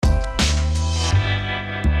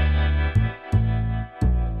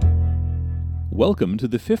Welcome to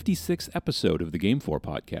the 56th episode of the Game 4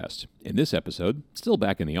 podcast. In this episode, still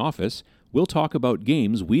back in the office, we'll talk about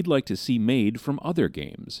games we'd like to see made from other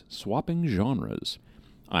games, swapping genres.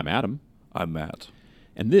 I'm Adam. I'm Matt.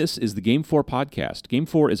 And this is the Game 4 podcast. Game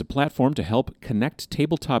 4 is a platform to help connect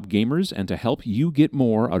tabletop gamers and to help you get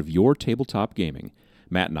more out of your tabletop gaming.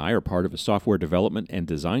 Matt and I are part of a software development and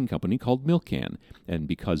design company called Milkcan, and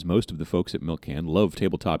because most of the folks at Milkcan love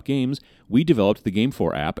tabletop games, we developed the Game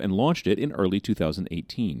 4 app and launched it in early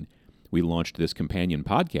 2018. We launched this companion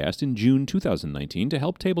podcast in June 2019 to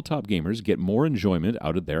help tabletop gamers get more enjoyment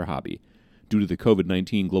out of their hobby. Due to the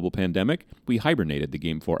COVID-19 global pandemic, we hibernated the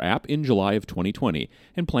Game 4 app in July of 2020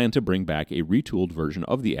 and plan to bring back a retooled version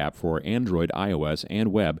of the app for Android, iOS,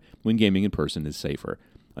 and web when gaming in person is safer.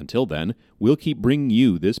 Until then, we'll keep bringing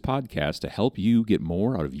you this podcast to help you get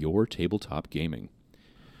more out of your tabletop gaming.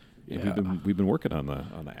 Yeah. We've been working on the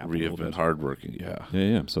app. We have been hardworking, yeah.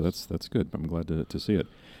 Yeah. So that's good. I'm glad to see it.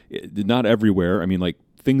 Not everywhere. I mean, like,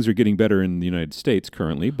 things are getting better in the United States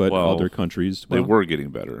currently, but other countries... They were getting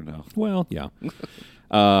better now. Well, yeah.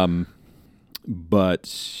 But,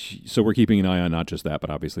 so we're keeping an eye on not just that, but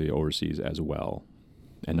obviously overseas as well.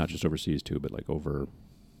 And not just overseas, too, but like over...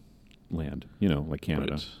 land, like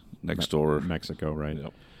Canada, right. Next door, Mexico, right?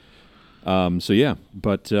 Yep. So yeah,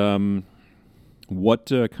 but what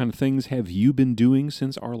kind of things have you been doing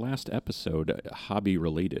since our last episode, hobby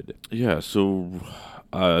related? Yeah, so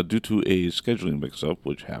due to a scheduling mix-up,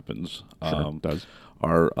 which happens, does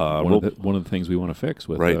our one of the things we want to fix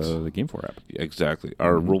with the Game 4 app. Exactly,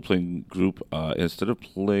 our role-playing group, instead of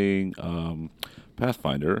playing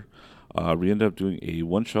Pathfinder. We ended up doing a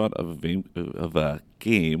one-shot of a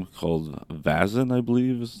game called Vaesen, I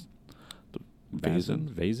believe is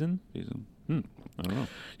Vaesen? I don't know.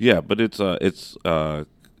 Yeah, but it's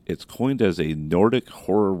coined as a Nordic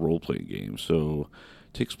horror role-playing game. So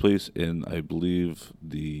it takes place in, I believe,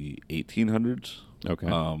 the 1800s. Okay.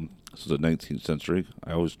 So the 19th century.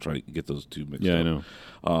 I always try to get those two mixed up. Yeah, I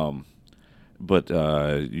know. But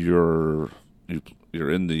you're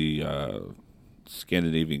in the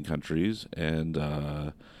Scandinavian countries, and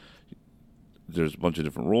there's a bunch of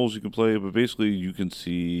different roles you can play, but basically you can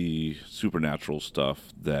see supernatural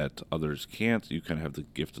stuff that others can't. You kind of have the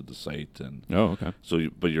gift of the sight, and okay. So,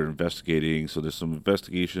 but you're investigating. So there's some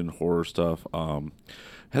investigation horror stuff.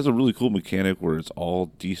 Has a really cool mechanic where it's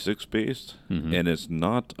all D6 based, and it's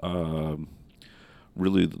not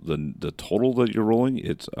really the total that you're rolling.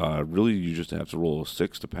 It's really you just have to roll a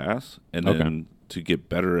 6 to pass, and then to get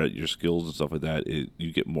better at your skills and stuff like that,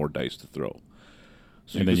 you get more dice to throw.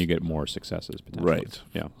 So and then you get more successes, potentially. Right.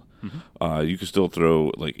 Yeah. You can still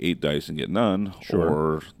throw like 8 dice and get none, Sure.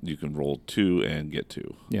 or you can roll 2 and get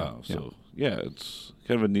 2. Yeah. It's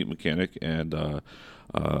kind of a neat mechanic, and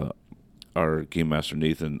our game master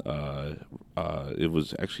Nathan, it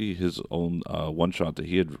was actually his own one shot that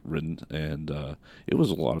he had written, and it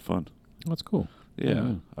was a lot of fun. That's cool.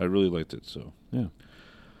 Yeah, I really liked it. So yeah.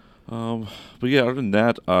 But yeah, other than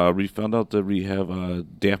that, we found out that we have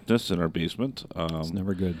dampness in our basement. It's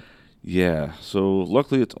never good. Yeah, so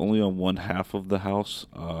luckily it's only on one half of the house,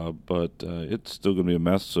 but it's still going to be a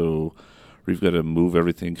mess, so we've got to move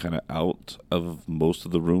everything kind of out of most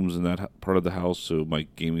of the rooms in that part of the house, so my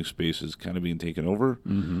gaming space is kind of being taken over.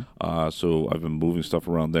 So I've been moving stuff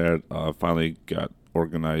around there. Finally got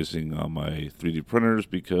organizing on my 3D printers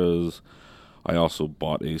because... I also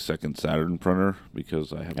bought a second Saturn printer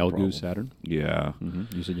because I have a problem. Elegoo Saturn? Yeah.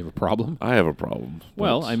 You said you have a problem? I have a problem.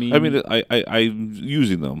 Well, I'm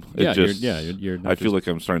using them. You're I feel like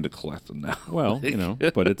I'm starting to collect them now. Well,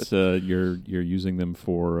 but it's you're using them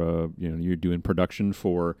for you're doing production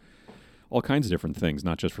for all kinds of different things,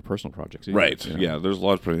 not just for personal projects. Either, right. Yeah, there's a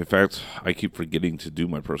lot of printing. In fact, I keep forgetting to do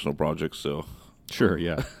my personal projects, so sure,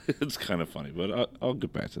 yeah. It's kind of funny, but I'll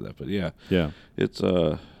get back to that. But yeah. It's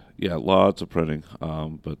yeah, lots of printing,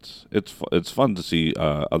 but it's fun to see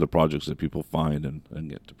other projects that people find and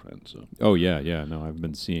get to print. So. Oh yeah. No, I've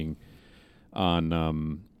been seeing on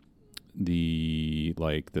the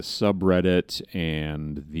subreddit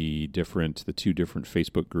and the two different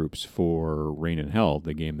Facebook groups for Reign in Hell,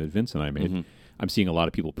 the game that Vince and I made. I'm seeing a lot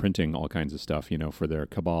of people printing all kinds of stuff, for their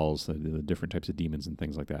cabals, the different types of demons and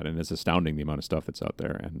things like that. And it's astounding the amount of stuff that's out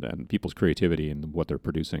there and people's creativity and what they're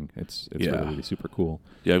producing. It's really super cool.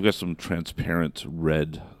 Yeah, I've got some transparent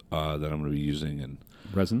red that I'm going to be using and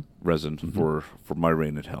resin for my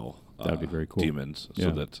Reign in Hell. That'd be very cool. Demons. So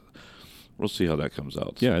that we'll see how that comes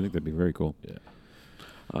out. Yeah, I think that'd be very cool.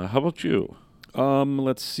 Yeah. How about you?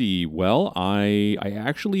 Let's see. Well, I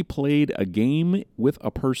actually played a game with a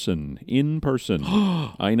person in person.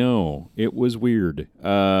 I know, it was weird.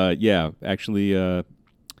 Yeah, actually,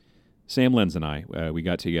 Sam Lenz and I, we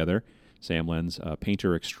got together. Sam Lenz,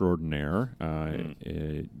 painter extraordinaire.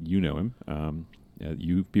 You know him.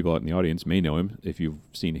 You people out in the audience may know him if you've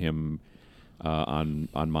seen him on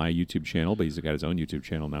my YouTube channel, but he's got his own YouTube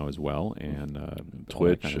channel now as well, and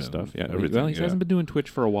Twitch kind of stuff. Yeah, everything, he hasn't been doing Twitch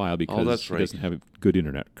for a while because he doesn't have good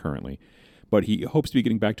internet currently, but he hopes to be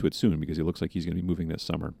getting back to it soon because he looks like he's going to be moving this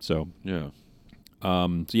summer. So yeah,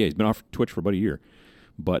 he's been off Twitch for about a year,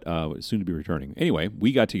 but soon to be returning. Anyway,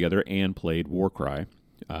 we got together and played Warcry,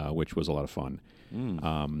 which was a lot of fun.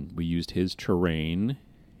 We used his terrain.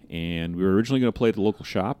 And we were originally going to play at the local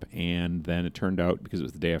shop, and then it turned out, because it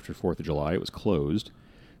was the day after 4th of July, it was closed,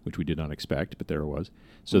 which we did not expect, but there it was.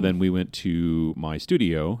 So then we went to my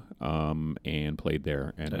studio and played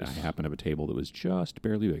there, and I happened to have a table that was just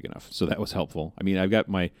barely big enough, so that was helpful. I mean, I've got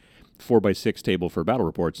my 4x6 table for battle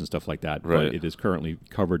reports and stuff like that, but it is currently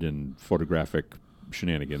covered in photographic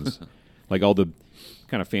shenanigans. Like all the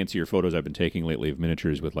kind of fancier photos I've been taking lately of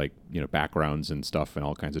miniatures with backgrounds and stuff and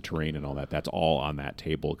all kinds of terrain and all that. That's all on that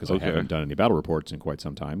table because I haven't done any battle reports in quite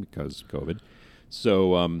some time because COVID.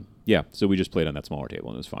 So so we just played on that smaller table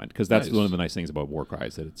and it was fine because that's one of the nice things about Warcry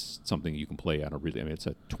is that it's something you can play on it's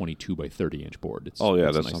a 22 by 30 inch board. It's,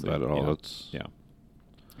 that's not bad at all.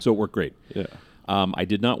 So it worked great. Yeah. I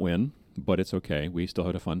did not win, but it's okay. We still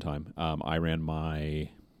had a fun time. I ran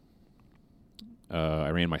my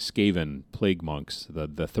Skaven Plague Monks,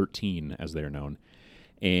 the 13 as they're known,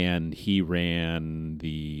 and he ran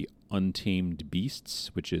the Untamed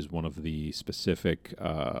Beasts, which is one of the specific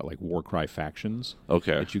Warcry factions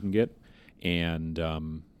that you can get. And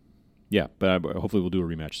but hopefully we'll do a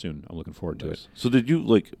rematch soon. I'm looking forward to it. So did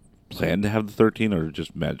you plan to have the 13, or it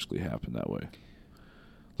just magically happened that way?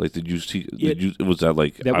 Did you see? Was that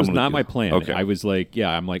that was not my plan? Okay. I was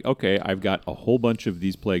I'm okay. I've got a whole bunch of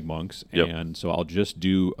these plague monks, and so I'll just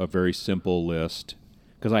do a very simple list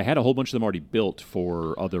because I had a whole bunch of them already built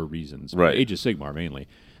for other reasons, right? Age of Sigmar mainly.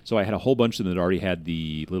 So I had a whole bunch of them that already had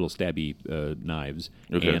the little stabby knives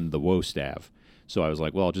and the woe staff. So I was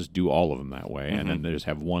like, well, I'll just do all of them that way, and then they just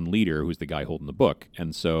have one leader who's the guy holding the book.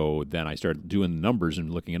 And so then I started doing the numbers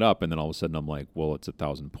and looking it up, and then all of a sudden I'm like, well, it's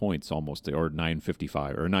 1,000 points almost, or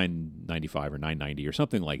 955, or 995, or 990, or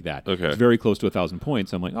something like that. Okay. It's very close to 1,000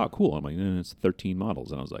 points. I'm like, oh, cool. I'm like, it's 13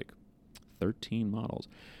 models. And I was like, 13 models.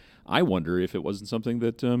 I wonder if it wasn't something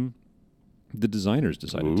that the designers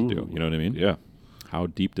decided to do. You know what I mean? Yeah. How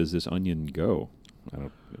deep does this onion go? I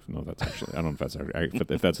don't know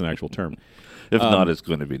if that's an actual term. If not, it's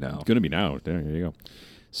going to be now. It's going to be now. There you go.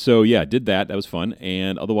 So did that. That was fun.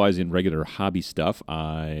 And otherwise, in regular hobby stuff,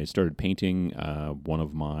 I started painting one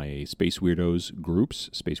of my Space Weirdos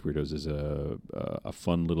groups. Space Weirdos is a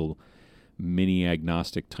fun little mini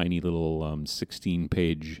agnostic, tiny little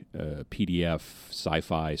 16-page PDF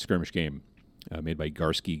sci-fi skirmish game made by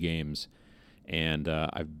Garsky Games. And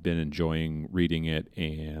I've been enjoying reading it,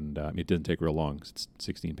 and it doesn't take real long. It's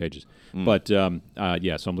 16 pages. But, so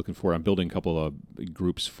I'm looking for I'm building a couple of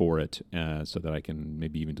groups for it so that I can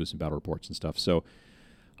maybe even do some battle reports and stuff. So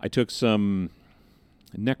I took some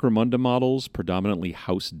Necromunda models, predominantly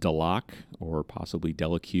House Delac, or possibly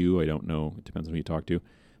Delaque. I don't know. It depends on who you talk to.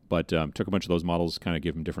 But took a bunch of those models, kind of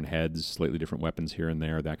give them different heads, slightly different weapons here and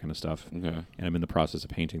there, that kind of stuff. Okay. And I'm in the process of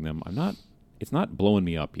painting them. It's not blowing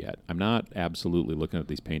me up yet. I'm not absolutely looking at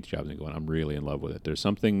these paint jobs and going, I'm really in love with it. There's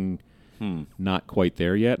something not quite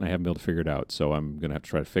there yet, and I haven't been able to figure it out. So I'm going to have to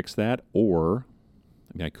try to fix that. Or,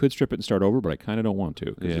 I could strip it and start over, but I kind of don't want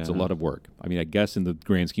to because it's a lot of work. I guess in the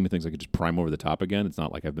grand scheme of things, I could just prime over the top again. It's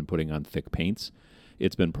not like I've been putting on thick paints.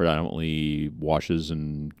 It's been predominantly washes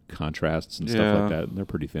and contrasts and stuff like that, and they're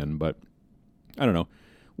pretty thin. But I don't know.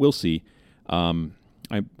 We'll see.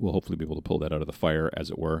 I will hopefully be able to pull that out of the fire, as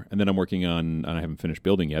it were. And then I'm working on, and I haven't finished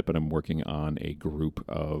building yet, but I'm working on a group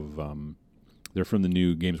of, they're from the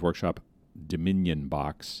new Games Workshop Dominion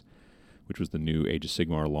box, which was the new Age of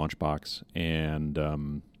Sigmar launch box.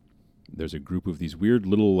 And there's a group of these weird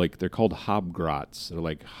little, they're called hobgrots. They're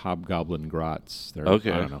like hobgoblin grots. They're, I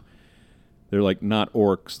don't know. They're not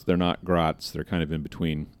orcs, they're not grots, they're kind of in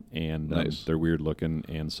between. And they're weird looking,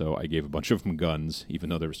 and so I gave a bunch of them guns, even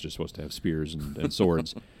though they were just supposed to have spears and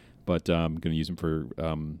swords. But I'm going to use them for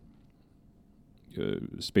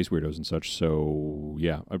Space Weirdos and such. So,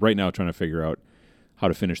 right now trying to figure out how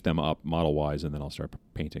to finish them up model-wise, and then I'll start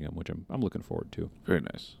painting them, which I'm looking forward to. Very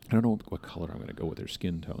nice. I don't know what color I'm going to go with their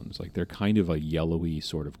skin tones. They're kind of a yellowy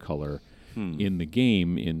sort of color in the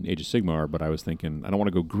game in Age of Sigmar, but I was thinking, I don't want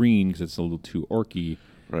to go green because it's a little too orky.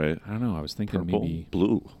 Right. I don't know. I was thinking Purple, maybe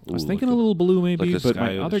blue. I was thinking a little blue maybe, but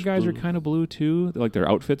my other guys blue. are kind of blue too. Their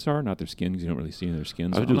outfits are, not their skin, because you don't really see their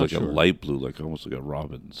skins. I would do a light blue, almost like a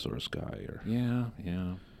Robin sort of sky. Or yeah.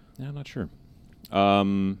 Yeah, I'm not sure. I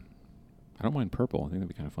don't mind purple. I think that'd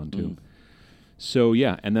be kind of fun too. So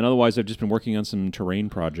yeah, and then otherwise I've just been working on some terrain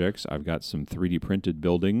projects. I've got some 3D printed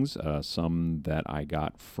buildings, some that I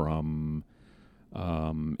got from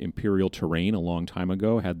Imperial Terrain a long time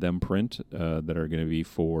ago, had them print that are going to be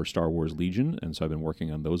for Star Wars Legion, and so I've been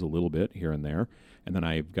working on those a little bit here and there. And then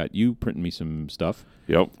I've got you printing me some stuff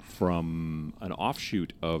from an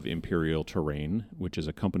offshoot of Imperial Terrain, which is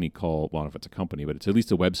a company called, well, I don't know if it's a company, but it's at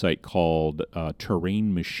least a website called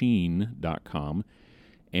terrainmachine.com.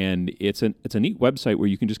 And it's a neat website where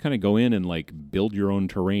you can just kind of go in and like build your own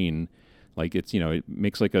terrain. Like it's, it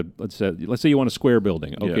makes like let's say you want a square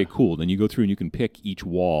building. Okay, cool. Then you go through and you can pick each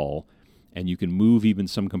wall, and you can move even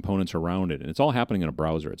some components around it. And it's all happening in a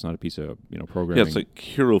browser. It's not a piece of programming. Yeah, it's like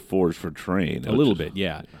Hero Forge for terrain. A little bit,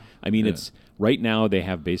 yeah. I mean, it's right now they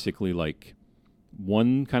have basically like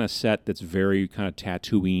one kind of set that's very kind of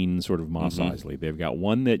Tatooine, sort of Mos Eisley. They've got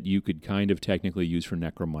one that you could kind of technically use for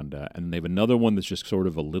Necromunda, and they have another one that's just sort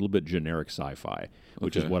of a little bit generic sci-fi,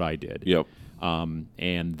 which is what I did. Yep.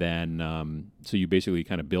 And then, so you basically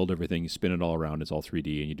kind of build everything, you spin it all around, it's all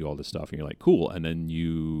 3D, and you do all this stuff, and you're like, cool. And then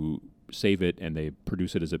you save it, and they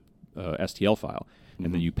produce it as a STL file,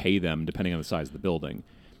 and then you pay them depending on the size of the building.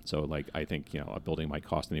 So, like, I think, a building might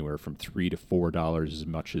cost anywhere from $3 to $4 as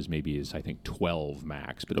much as maybe as, I think, 12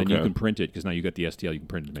 max. But then you can print it, because now you got the STL, you can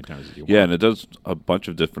print it as many times as you want. Yeah, and it does a bunch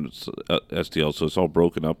of different STLs, so it's all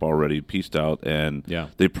broken up already, pieced out, and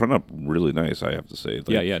they print up really nice, I have to say.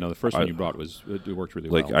 Like, no, the first one you brought it worked really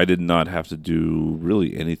well. Like, I did not have to do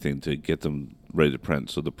really anything to get them ready to print,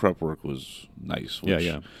 so the prep work was nice,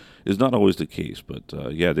 which is not always the case, but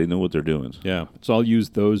they know what they're doing. Yeah, so I'll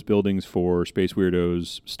use those buildings for Space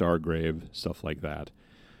Weirdos, Stargrave, stuff like that.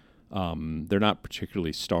 They're not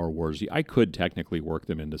particularly Star Wars-y. I could technically work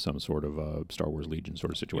them into some sort of a Star Wars Legion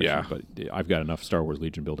sort of situation, but I've got enough Star Wars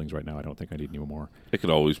Legion buildings right now. I don't think I need any more. It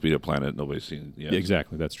could always be a planet nobody's seen yet. Yeah,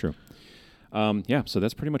 exactly, that's true. So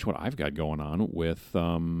that's pretty much what I've got going on with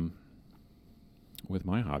my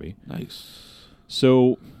hobby. Nice.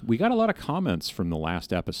 So we got a lot of comments from the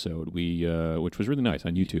last episode, which was really nice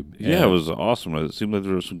on YouTube. Yeah, it was awesome. It seemed like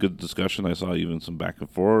there was some good discussion. I saw even some back and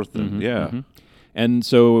forth. And And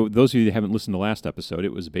so those of you that haven't listened to the last episode,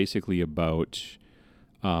 it was basically about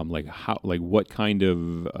what kind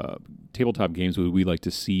of tabletop games would we like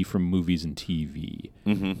to see from movies and TV.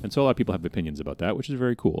 And so a lot of people have opinions about that, which is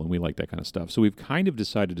very cool, and we like that kind of stuff. So we've kind of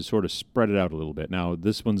decided to sort of spread it out a little bit. Now,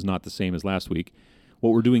 this one's not the same as last week.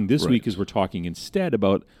 What we're doing this week is we're talking instead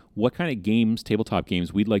about what kind of games, tabletop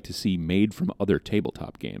games, we'd like to see made from other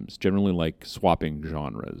tabletop games, generally like swapping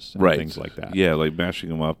genres and things like that. Yeah, like mashing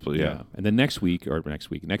them up. Yeah. And then next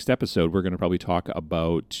episode, we're going to probably talk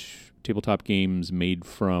about tabletop games made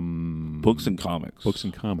from books and comics. Books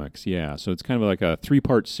and comics, yeah. So it's kind of like a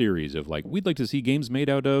 3-part series of like, we'd like to see games made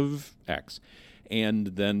out of X. And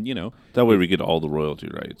then, that way we get all the royalty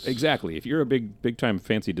rights. Exactly. If you're a big time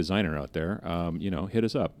fancy designer out there, hit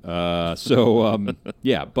us up.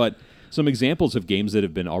 But some examples of games that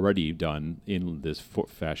have been already done in this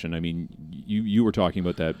fashion. I mean, you were talking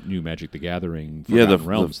about that new Magic the Gathering Forgotten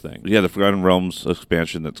Realms thing. Yeah, the Forgotten Realms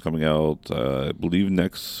expansion that's coming out, I believe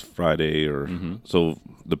next Friday or so,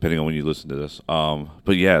 depending on when you listen to this.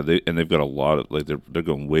 But yeah, they've got a lot of they're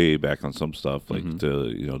going way back on some stuff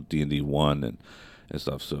to D&D 1 and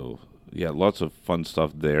stuff. So yeah, lots of fun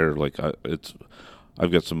stuff there. Like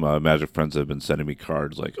I've got some Magic friends that have been sending me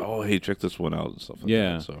cards like, oh hey, check this one out and stuff like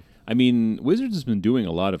that. So. I mean, Wizards has been doing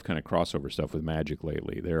a lot of kind of crossover stuff with Magic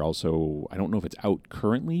lately. They're also, I don't know if it's out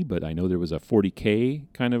currently, but I know there was a 40K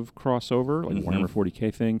kind of crossover, like Warhammer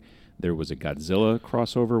 40K thing. There was a Godzilla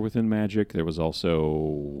crossover within Magic. There was also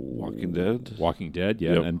Walking Dead,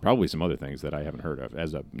 yeah, and probably some other things that I haven't heard of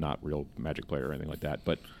as a not real Magic player or anything like that.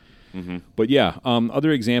 But yeah,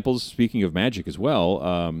 other examples, speaking of Magic as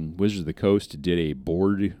well, Wizards of the Coast did a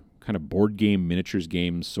board game, miniatures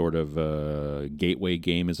game, sort of gateway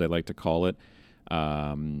game, as I like to call it,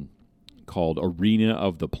 called Arena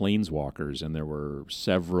of the Planeswalkers, and there were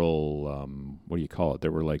several,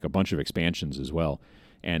 there were like a bunch of expansions as well,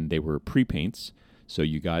 and they were pre-paints, so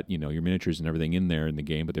you got, your miniatures and everything in there in the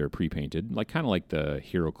game, but they were pre-painted, kind of like the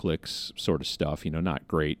HeroClix sort of stuff, not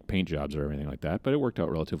great paint jobs or anything like that, but it worked out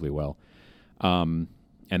relatively well.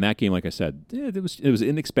 And that game, like I said, it was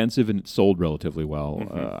inexpensive and it sold relatively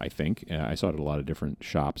well, I think. I saw it at a lot of different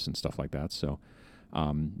shops and stuff like that. So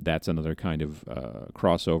that's another kind of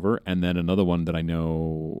crossover. And then another one that I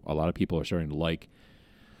know a lot of people are starting to like,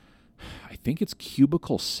 I think it's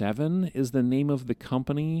Cubicle 7 is the name of the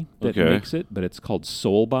company that makes it, but it's called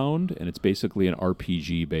Soulbound, and it's basically an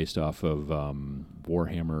RPG based off of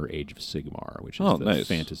Warhammer Age of Sigmar, which is the nice.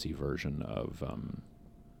 fantasy version of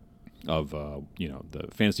the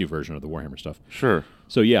fantasy version of the Warhammer stuff. Sure.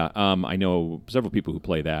 So yeah, I know several people who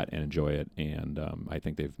play that and enjoy it, and I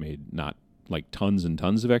think they've made not like tons and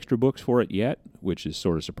tons of extra books for it yet, which is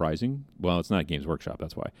sort of surprising. Well, it's not Games Workshop,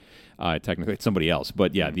 that's why. Technically, it's somebody else.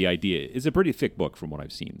 But yeah, the idea is a pretty thick book from what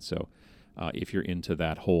I've seen. So if you're into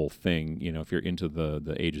that whole thing, if you're into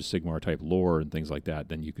the Age of Sigmar type lore and things like that,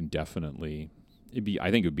 then you can definitely.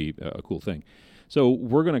 I think it would be a cool thing. So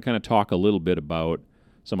we're going to kind of talk a little bit about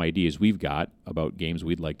some ideas we've got about games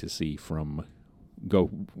we'd like to see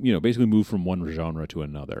basically move from one genre to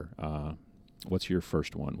another. What's your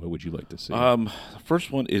first one? What would you like to see? The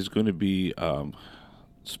first one is going to be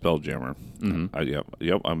Spelljammer.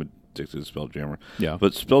 Mm-hmm. I'm addicted to Spelljammer. Yeah.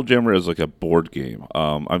 But Spelljammer is like a board game.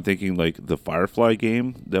 I'm thinking like the Firefly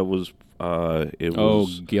game that was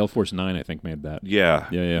Gale Force 9 I think made that.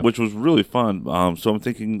 Yeah. Which was really fun. So I'm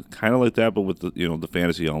thinking kind of like that, but with the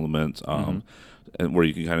fantasy elements. And where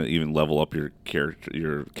you can kind of even level up your character,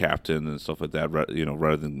 your captain and stuff like that,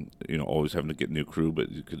 rather than always having to get new crew,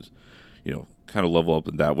 but you could kind of level up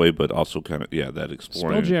in that way, but also kind of that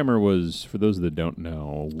exploring. Spelljammer was, for those that don't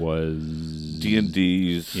know, was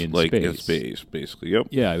D&D's in space, basically. Yep.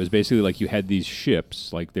 Yeah, it was basically like you had these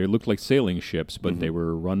ships, like they looked like sailing ships, but they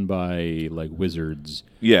were run by like wizards.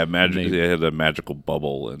 Yeah, they had a magical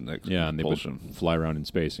bubble and and they would fly around in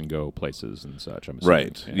space and go places and such. I'm assuming.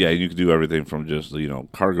 Right. Yeah, you could do everything from just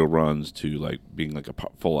cargo runs to like being like a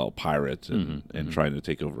full out pirate and trying to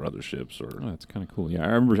take over other ships. That's kind of cool. Yeah, I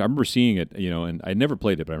remember seeing it. And I never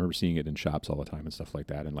played it, but I remember seeing it in shops all the time and stuff like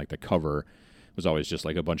that. And like the cover was always just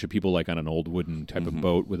like a bunch of people like on an old wooden type of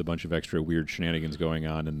boat with a bunch of extra weird shenanigans going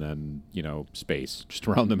on, and then space just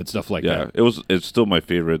around them and stuff like that. Yeah, it's still my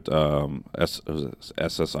favorite. SSI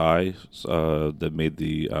that made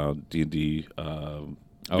the D&D.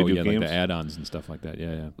 Video games. Like the add-ons and stuff like that.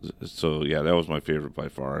 Yeah. So that was my favorite by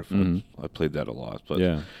far. I played that a lot.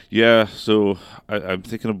 But so I'm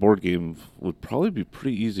thinking a board game would probably be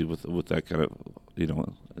pretty easy with that kind of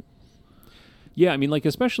Yeah, I mean, like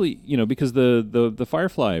especially because the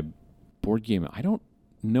Firefly board game, I don't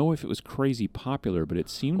know if it was crazy popular, but it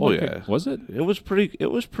seemed was it? It was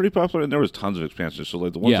pretty popular, and there was tons of expansions. So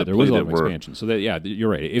like the ones there was a lot of expansions. So that you're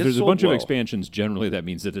right. If there's a bunch of expansions, generally that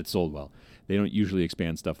means that it sold well. They don't usually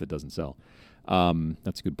expand stuff that doesn't sell.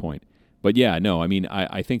 That's a good point. But yeah, no, I mean,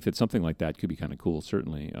 I think that something like that could be kind of cool,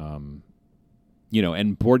 certainly. And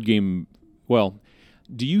board game. Well,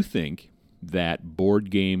 do you think that board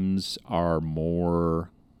games are more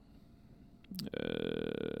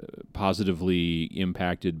positively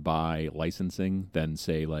impacted by licensing than,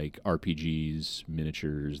 say, like RPGs,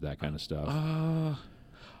 miniatures, that kind of stuff?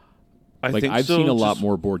 I've seen a lot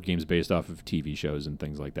more board games based off of TV shows and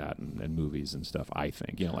things like that, and movies and stuff. I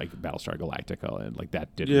think like Battlestar Galactica and like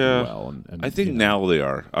that did really well. And I think now they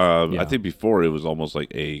are. I think before it was almost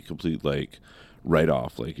like a complete like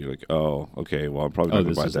write-off. Like you're like, oh, okay, well I'm probably going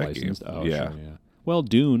to buy that licensed game. Oh, yeah. Sure, yeah. Well,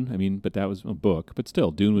 Dune, I mean, but that was a book. But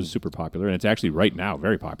still, Dune was super popular, and it's actually right now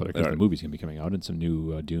very popular because the movie's going to be coming out, and some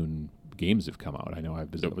new Dune games have come out. I know I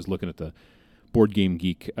was looking at the Board Game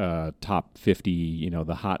Geek top 50,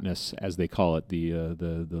 the hotness as they call it,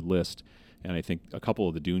 the list, and I think a couple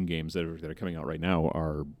of the Dune games that are coming out right now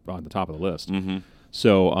are on the top of the list. Mm-hmm.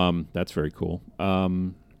 So that's very cool. I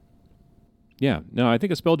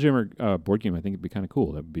think a Spelljammer board game, I think it'd be kind of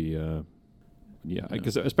cool. That would be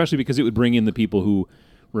especially because it would bring in the people who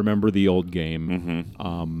remember the old game.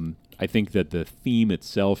 Mm-hmm. I think that the theme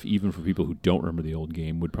itself, even for people who don't remember the old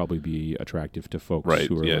game, would probably be attractive to folks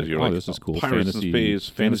who are like, this is cool.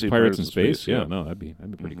 Fantasy Pirates in Space. Yeah, no, that'd be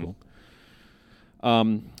pretty cool.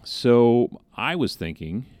 So I was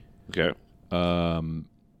thinking, okay, and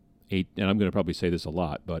I'm going to probably say this a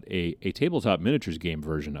lot, but a tabletop miniatures game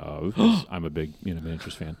version of, I'm a big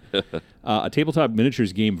miniatures fan, a tabletop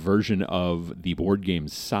miniatures game version of the board game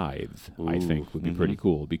Scythe, I think would be pretty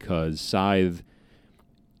cool, because Scythe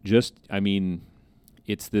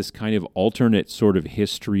it's this kind of alternate sort of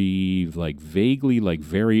history, like vaguely, like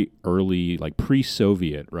very early, like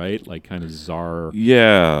pre-Soviet, right? Like kind of Tsar,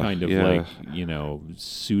 kind of like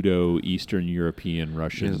pseudo Eastern European,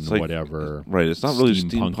 Russian, whatever. Right, it's not really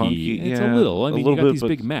steampunky. It's a little. I mean, you got these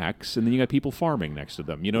big mechs, and then you got people farming next to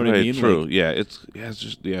them. You know what I mean? True. It's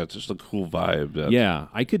just a cool vibe. Yeah,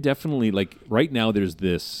 I could definitely right now. There's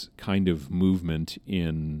this kind of movement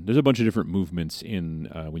there's a bunch of different movements in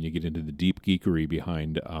when you get into the deep geekery behind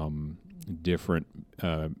different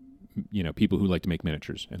people who like to make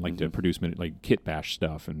miniatures and like to produce like kit bash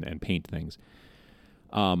stuff and paint things.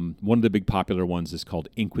 One of the big popular ones is called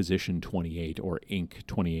Inquisition 28 or Inc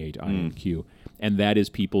 28 INQ, and that is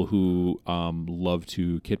people who love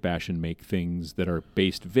to kit bash and make things that are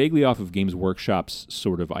based vaguely off of Games Workshop's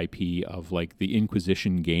sort of IP of like the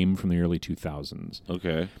Inquisition game from the early 2000s.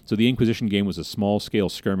 Okay. So the Inquisition game was a small-scale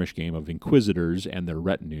skirmish game of inquisitors and their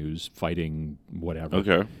retinues fighting whatever.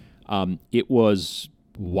 Okay. It was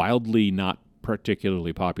wildly not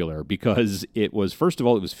particularly popular because it was, first of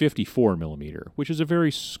all, it was 54 millimeter, which is a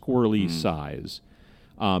very squirrely size.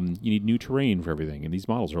 You need new terrain for everything, and these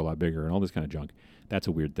models are a lot bigger and all this kind of junk. That's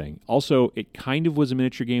a weird thing. Also, it kind of was a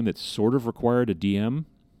miniature game that sort of required a DM,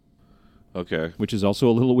 Okay. which is also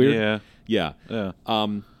a little weird. Yeah.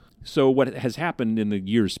 Yeah. So what has happened in the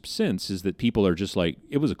years since is that people are just like,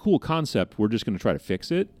 it was a cool concept. We're just going to try to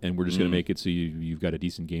fix it, and we're just going to make it so you've got a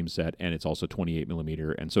decent game set, and it's also 28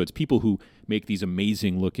 millimeter. And so it's people who make these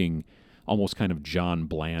amazing-looking, almost kind of John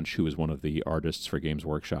Blanche, who was one of the artists for Games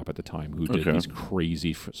Workshop at the time, who did these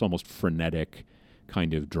crazy, it's almost frenetic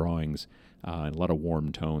kind of drawings and a lot of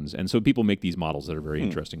warm tones. And so people make these models that are very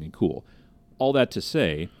interesting and cool. All that to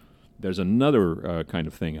say, there's another kind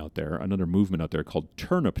of thing out there, another movement out there called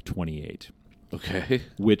Turnip 28. Okay.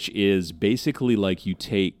 Which is basically like you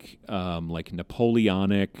take like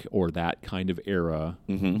Napoleonic or that kind of era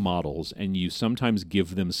models, and you sometimes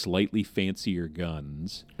give them slightly fancier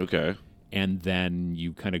guns, Okay. and then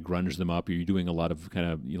you kind of grunge them up. You're doing a lot of kind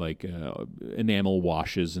of like enamel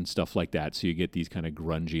washes and stuff like that, so you get these kind of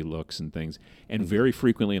grungy looks and things. And very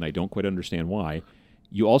frequently, and I don't quite understand why,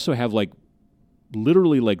 you also have like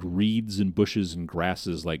literally like reeds and bushes and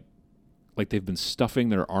grasses like they've been stuffing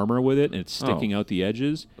their armor with it, and it's sticking out the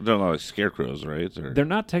edges. They're not like scarecrows, right? Or... They're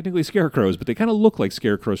not technically scarecrows, but they kind of look like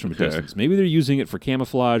scarecrows from a distance. Maybe they're using it for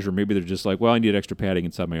camouflage, or maybe they're just like, well, I need extra padding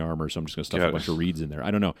inside my armor, so I'm just going to stuff a bunch of reeds in there. I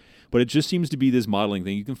don't know. But it just seems to be this modeling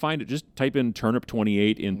thing. You can find it, just type in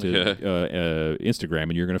Turnip28 into Instagram,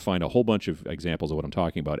 and you're going to find a whole bunch of examples of what I'm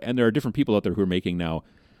talking about. And there are different people out there who are making now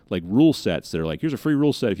like rule sets that are like, here's a free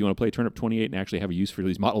rule set if you want to play Turnip 28 and actually have a use for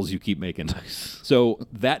these models you keep making. So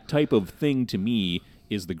that type of thing to me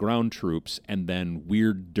is the ground troops, and then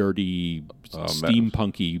weird, dirty,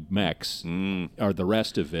 steampunky mechs are the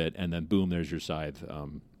rest of it, and then boom, there's your Scythe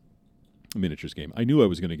miniatures game. I knew I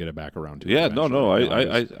was going to get it back around to it. Yeah, no,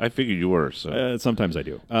 I figured you were. So sometimes I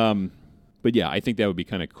do. But yeah, I think that would be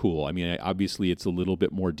kind of cool. I mean, obviously, it's a little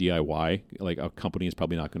bit more DIY. Like, a company is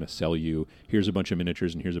probably not going to sell you, here's a bunch of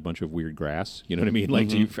miniatures and here's a bunch of weird grass. You know what I mean? Like,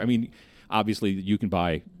 obviously, you can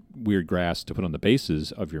buy weird grass to put on the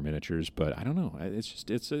bases of your miniatures, but I don't know. It's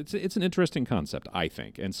just it's an interesting concept, I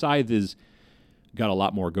think. And Scythe is got a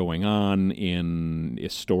lot more going on in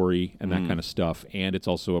its story and that kind of stuff, and it's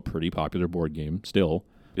also a pretty popular board game still.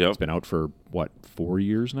 Yep. It's been out for, 4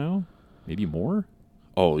 years now? Maybe more?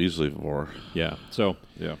 Oh, easily 4. Yeah. So,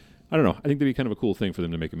 yeah. I don't know. I think that'd be kind of a cool thing for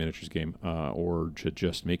them to make a miniatures game, or to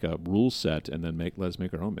just make a rule set and then let us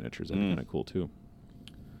make our own miniatures. That'd be kind of cool too.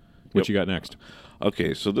 What you got next?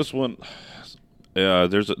 Okay, so this one,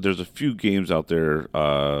 there's a few games out there.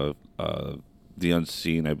 The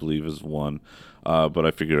Unseen, I believe, is one, but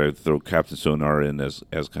I figured I'd throw Captain Sonar in as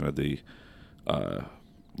kind of the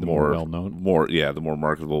more well-known, the more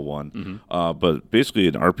marketable one. But basically,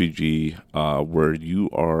 an RPG where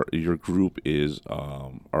your group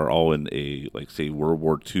are all in a, like, say, World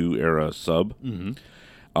War II era sub, and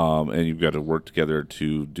you've got to work together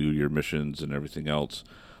to do your missions and everything else.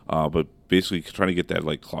 But basically, trying to get that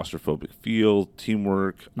like claustrophobic feel,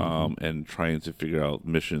 teamwork, and trying to figure out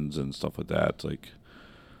missions and stuff like that, like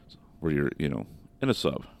where you're in a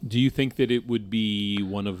sub. Do you think that it would be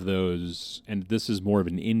one of those, and this is more of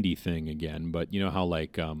an indie thing again, but you know how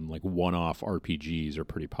like one-off RPGs are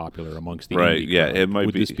pretty popular amongst the indie crowd. It might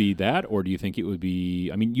would be. This be that, or do you think it would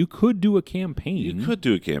be, I mean, you could do a campaign. You could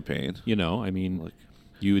do a campaign. I mean,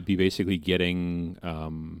 you would be basically getting...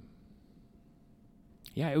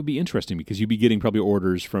 it would be interesting because you'd be getting probably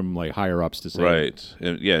orders from like higher ups to say, right,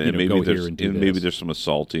 and maybe there's some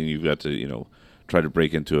assaulting. You've got to try to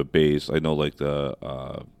break into a base. I know, like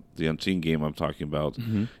the Unseen game I'm talking about.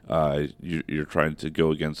 You're trying to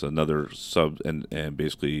go against another sub and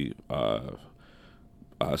basically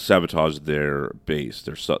sabotage their base,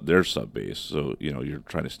 their sub base. So you're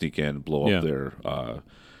trying to sneak in, blow up their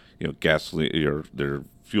gasoline, their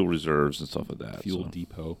fuel reserves and stuff like that. Fuel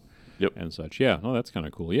depot. Yep. And such. Yeah, no, that's kind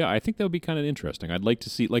of cool. Yeah, I think that would be kind of interesting. I'd like to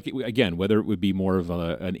see, like, again, whether it would be more of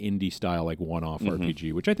an indie style, like one-off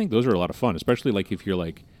RPG, which I think those are a lot of fun, especially like if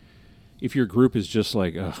your group is just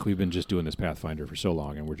like, we've been just doing this Pathfinder for so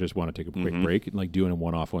long and we just want to take a quick break, and like doing a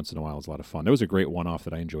one-off once in a while is a lot of fun. There was a great one-off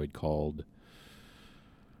that I enjoyed called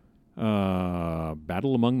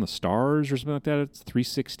Battle Among the Stars or something like that. It's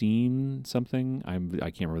 316 something. I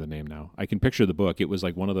can't remember the name now. I can picture the book. It was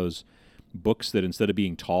like one of those books that instead of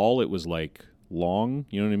being tall, it was like long.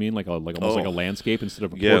 You know what I mean? Like almost like a landscape instead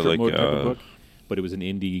of a portrait mode type of book. But it was an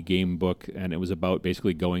indie game book, and it was about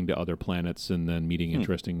basically going to other planets and then meeting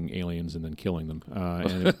interesting aliens and then killing them.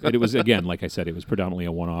 And it was, again, like I said, it was predominantly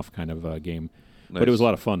a one-off kind of game. Nice. But it was a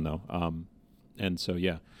lot of fun, though. And so,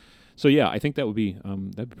 yeah. So, yeah, I think that'd be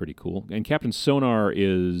pretty cool. And Captain Sonar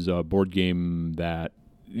is a board game that...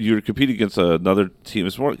 You're competing against another team.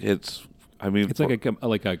 It's like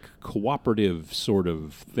a cooperative sort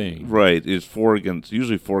of thing. Right. It's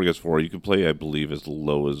usually 4 against 4. You can play, I believe, as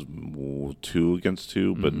low as 2 against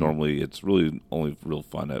 2, but normally it's really only real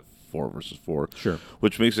fun at 4 versus 4. Sure.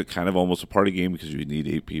 Which makes it kind of almost a party game because you need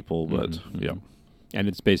 8 people, but yeah. And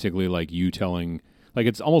it's basically like you telling... Like,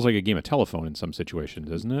 it's almost like a game of telephone in some situations,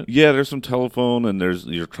 isn't it? Yeah, there's some telephone, and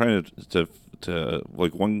you're trying to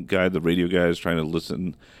like one guy, the radio guy, is trying to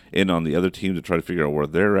listen in on the other team to try to figure out where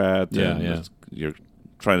they're at. Yeah. You're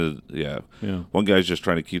trying to, One guy's just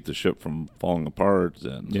trying to keep the ship from falling apart.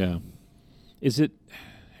 And yeah.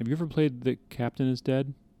 Have you ever played The Captain is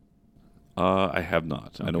Dead? I have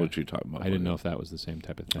not. Okay. I know what you're talking about. I didn't know if that was the same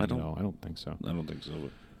type of thing. No, I don't think so. I don't think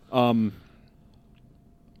so.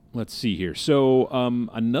 Let's see here. So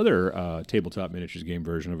another tabletop miniatures game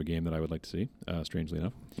version of a game that I would like to see, strangely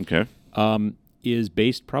enough, okay, is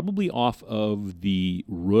based probably off of the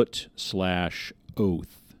Root/Oath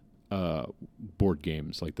board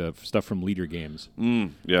games, like the stuff from Leader Games.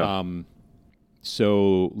 Yeah.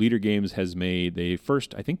 So Leader Games has made I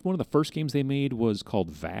think one of the first games they made was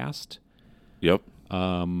called Vast. Yep.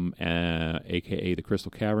 AKA the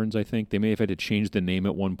Crystal Caverns, I think. They may have had to change the name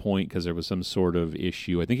at one point because there was some sort of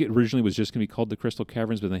issue. I think it originally was just going to be called the Crystal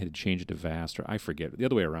Caverns, but then they had to change it to Vast, or I forget. The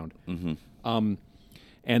other way around. Mm-hmm.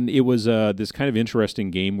 And it was this kind of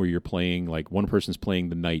interesting game where you're playing, like, one person's playing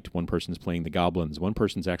the knight, one person's playing the goblins, one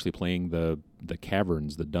person's actually playing the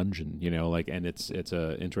caverns, the dungeon, and it's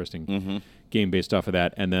a interesting game based off of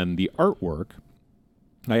that. And then the artwork...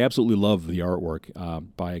 I absolutely love the artwork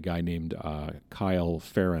by a guy named Kyle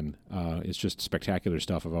Farron. It's just spectacular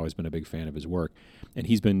stuff. I've always been a big fan of his work. And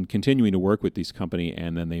he's been continuing to work with this company,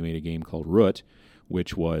 and then they made a game called Root,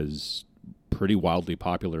 which was pretty wildly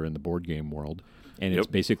popular in the board game world. And it's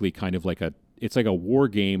basically kind of like a war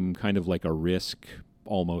game, kind of like a Risk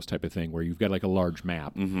almost type of thing, where you've got like a large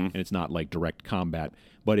map, and it's not like direct combat,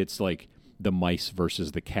 but it's like the mice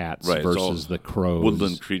versus the cats versus the crows.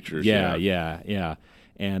 Woodland creatures. Yeah.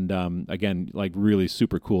 And again, like really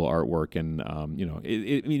super cool artwork, and I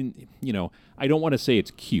don't want to say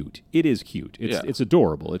it's cute. It is cute. It's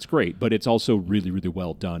adorable. It's great, but it's also really, really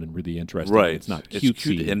well done and really interesting. Right. It's not cutesy. It's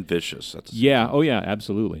cute and vicious. Oh yeah,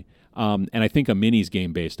 absolutely. And I think a minis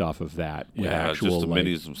game based off of that. Just the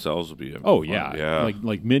minis themselves would be. Oh yeah.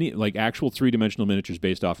 Like actual 3-dimensional miniatures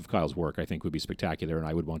based off of Kyle's work, I think would be spectacular, and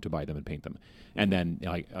I would want to buy them and paint them. And then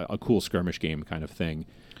like a cool skirmish game kind of thing.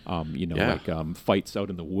 Like fights out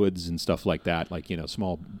in the woods and stuff like that, like,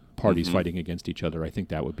 small parties fighting against each other. I think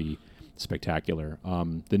that would be spectacular.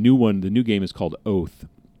 The new game is called Oath,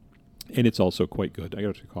 and it's also quite good. I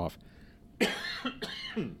got to cough.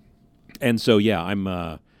 And so, yeah,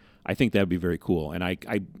 I think that would be very cool. And I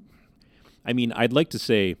mean, I'd like to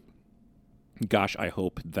say, gosh, I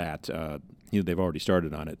hope that, they've already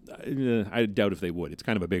started on it. I doubt if they would. It's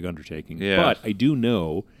kind of a big undertaking. Yeah. But I do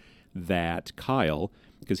know that Kyle,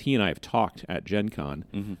 because he and I have talked at Gen Con,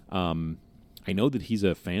 I know that he's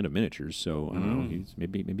a fan of miniatures, so I don't know.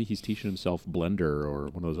 Maybe he's teaching himself Blender or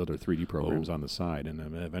one of those other 3D programs on the side, and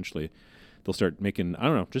eventually they'll start making. I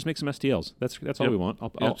don't know, just make some STLs. That's all we want.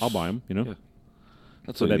 I'll buy them. Yeah.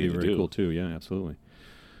 That's what that'd be very cool too. Yeah, absolutely.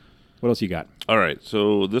 What else you got? All right,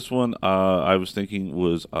 so this one I was thinking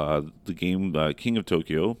was the game King of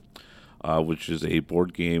Tokyo, which is a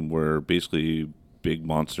board game where basically big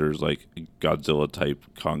monsters like Godzilla type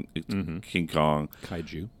King Kong,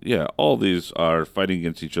 Kaiju. Yeah, all these are fighting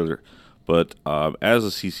against each other, but as a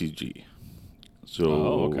CCG.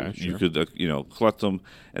 So you could collect them,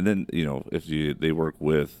 and then if they work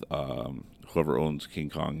with whoever owns King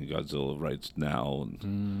Kong and Godzilla rights now.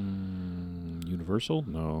 And Universal?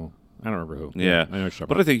 No. I don't remember who. Yeah. I know what you're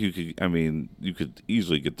but I think you could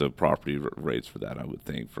easily get the property rights for that, I would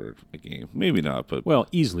think, for a game. Maybe not, but... Well,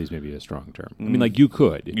 easily is maybe a strong term. I mean, like, you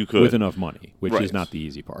could. With enough money, which right. is not the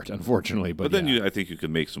easy part, unfortunately. But then I think you could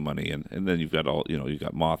make some money, and then you've got you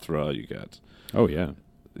got Mothra, you got... Oh, yeah.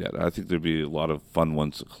 Yeah, I think there'd be a lot of fun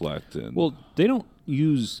ones to collect. And well, they don't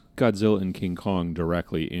use Godzilla and King Kong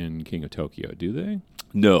directly in King of Tokyo, do they?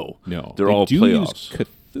 No. They're all do playoffs. Use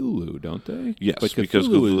Cthulhu, don't they? Yes, but because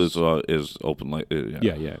Cthulhu is open.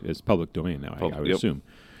 Yeah, it's public domain now. I would yep. assume.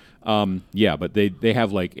 Yeah, but they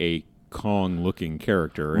have like a Kong-looking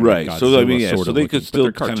character, and right? So I mean, so they could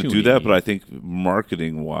still kind of do that, but I think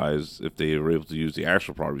marketing-wise, if they were able to use the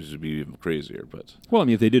actual properties, it'd be even crazier. But well, I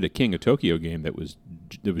mean, if they did a King of Tokyo game that was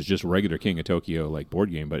just regular King of Tokyo like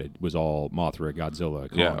board game, but it was all Mothra, Godzilla,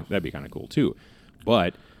 Kong, that'd be kind of cool too.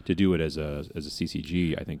 But to do it as a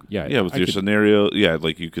CCG, I think, with your scenario,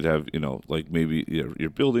 like you could have, like maybe your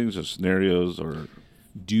buildings or scenarios or.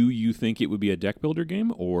 Do you think it would be a deck builder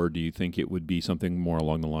game, or do you think it would be something more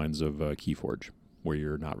along the lines of Keyforge, where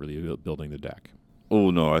you're not really building the deck?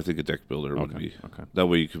 Oh, no, I think a deck builder would be. Okay. That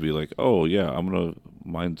way you could be like, oh, yeah,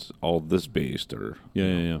 mine's all this based. Or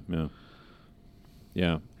Yeah.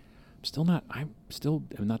 I'm still not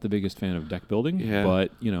the biggest fan of deck building,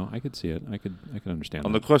 but, I could see it. I could understand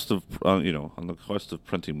on that. the quest of, on the quest of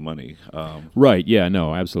printing money. Right, yeah,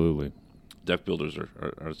 no, absolutely. Deck builders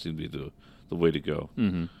are seem to be the way to go.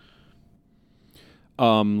 Mm-hmm.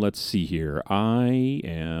 Let's see here. I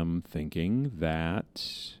am thinking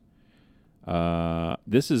that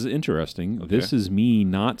this is interesting. Okay. This is me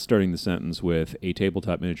not starting the sentence with a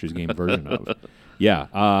tabletop miniatures game version of. Yeah,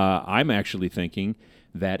 I'm actually thinking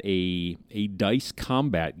that a dice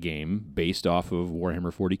combat game based off of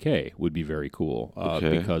Warhammer 40K would be very cool.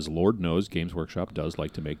 Because Lord knows Games Workshop does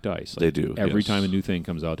like to make dice. They do. Every time a new thing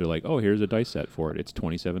comes out, they're like, oh, here's a dice set for it. It's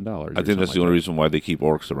 $27. I think that's the only reason why they keep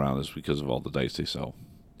orcs around is because of all the dice they sell.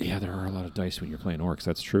 Yeah, there are a lot of dice when you're playing orcs.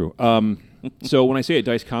 That's true. So when I say a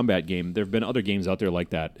dice combat game, there have been other games out there like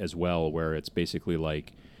that as well, where it's basically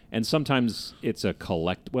like, and sometimes it's a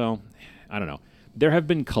well, I don't know. There have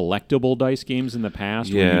been collectible dice games in the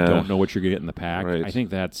past where you don't know what you're going to get in the pack. Right. I think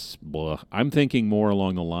that's blah. I'm thinking more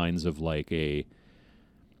along the lines of like to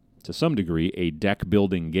some degree, a deck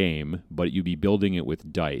building game, but you'd be building it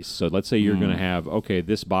with dice. So let's say you're going to have,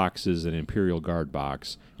 this box is an Imperial Guard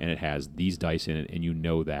box, and it has these dice in it, and you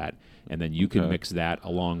know that. And then you can mix that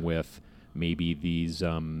along with maybe these,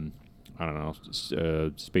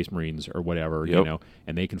 Space Marines or whatever,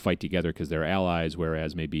 and they can fight together because they're allies,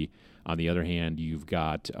 whereas maybe on the other hand, you've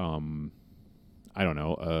got,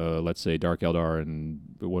 let's say Dark Eldar and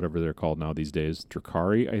whatever they're called now these days,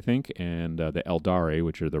 Drakari, I think, and the Eldari,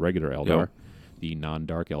 which are the regular Eldar, the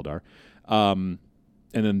non-Dark Eldar. And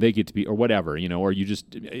then they get to be, or whatever, or you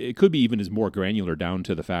just, it could be even as more granular down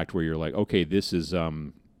to the fact where you're like, okay, this is,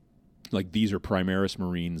 like these are Primaris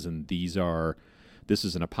Marines and this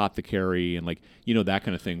is an apothecary and like, that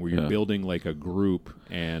kind of thing where you're building like a group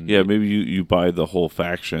and... Yeah, maybe you buy the whole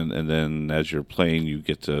faction and then as you're playing, you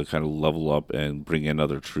get to kind of level up and bring in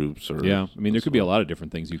other troops. There could be a lot of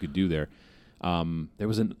different things you could do there. There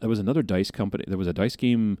was another dice company. There was a dice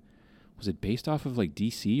game. Was it based off of like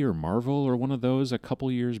DC or Marvel or one of those a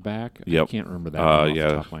couple years back? Yep. I can't remember that off the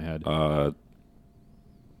top of my head.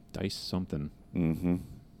 Dice something. Mm-hmm.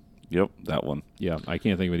 Yep, that one. Yeah, I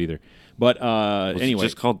can't think of it either. But anyway, it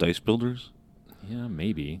just called Dice Builders? Yeah,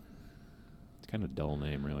 maybe. It's kind of a dull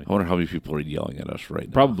name, really. I wonder how many people are yelling at us right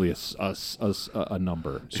now. Probably a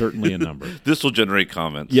number. Certainly a number. This will generate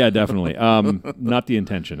comments. Yeah, definitely. Not the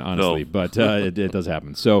intention, honestly, but it does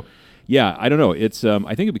happen. So, yeah, I don't know. It's I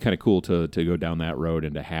think it'd be kind of cool to go down that road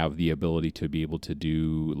and to have the ability to be able to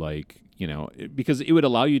do like, because it would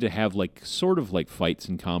allow you to have like sort of like fights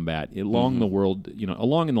and combat along the world,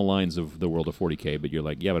 along in the lines of the world of 40K, but you're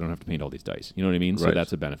like, yeah, but I don't have to paint all these dice. You know what I mean? Right. So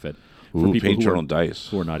that's a benefit. For people paint your own dice.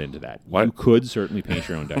 Who are not into that. What? You could certainly paint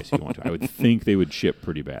your own dice if you want to. I would think they would ship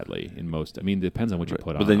pretty badly in most. I mean, it depends on what you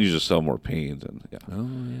put on. But then you just sell more paint. And, Oh,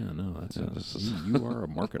 yeah, no. You are a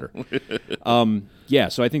marketer.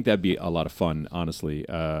 So I think that'd be a lot of fun, honestly.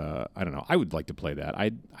 I don't know. I would like to play that.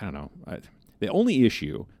 I don't know. The only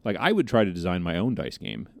issue, like I would try to design my own dice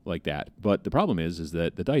game like that, but the problem is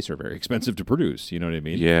that the dice are very expensive to produce. You know what I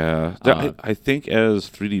mean? Yeah. I think as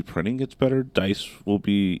 3D printing gets better, dice will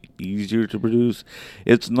be easier to produce.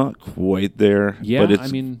 It's not quite there. Yeah,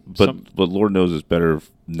 but Lord knows it's better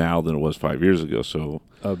now than it was 5 years ago. So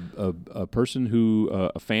a person who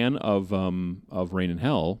a fan of Reign in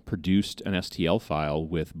Hell produced an STL file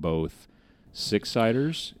with both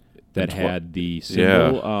 6-siders that had the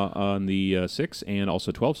symbol on the 6 and also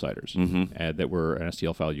 12-siders that were an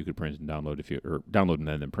STL file you could print and download download and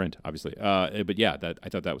then print, obviously. But yeah, I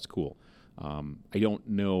thought that was cool. I don't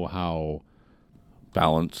know how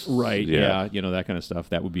balance, right? Yeah, that kind of stuff.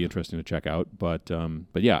 That would be interesting to check out. But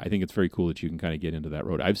yeah, I think it's very cool that you can kind of get into that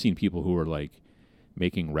road. I've seen people who are like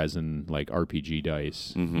making resin like RPG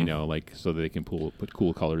dice, like so that they can put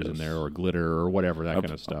cool colors in there or glitter or whatever kind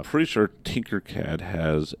of stuff. I'm pretty sure Tinkercad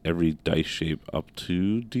has every dice shape up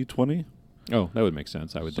to D20. Oh, that would make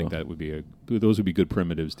sense. I would think that would be those would be good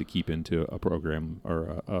primitives to keep into a program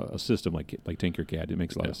or a system like Tinkercad. It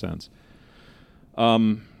makes a lot of sense.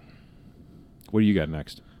 What do you got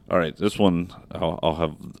next? All right, this one I'll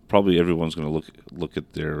have probably everyone's going to look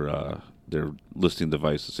at their listing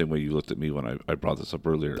device the same way you looked at me when I brought this up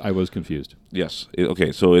earlier. I was confused. Yes.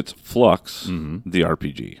 Okay, so it's Flux, the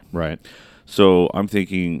RPG. Right. So I'm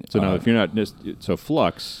thinking. So now, if you're not so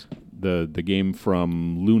Flux, the game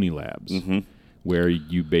from Looney Labs, where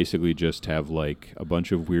you basically just have like a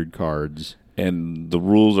bunch of weird cards. And the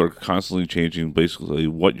rules are constantly changing. Basically,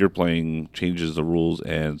 what you're playing changes the rules,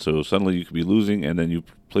 and so suddenly you could be losing, and then you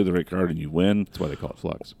play the right card and you win. That's why they call it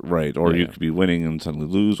Flux. Right. Or you could be winning and suddenly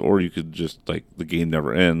lose, or you could just, like, the game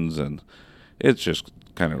never ends, and it's just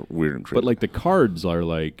kind of weird and crazy. But, like, the cards are,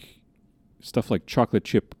 like, stuff like chocolate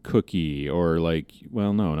chip cookie or, like,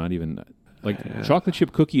 well, no, not even... Like, chocolate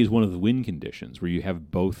chip cookie is one of the win conditions where you have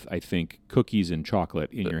both, I think, cookies and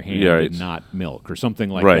chocolate in your hand and not milk or something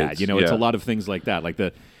like that. You know, it's a lot of things like that.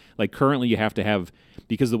 Like currently you have to have,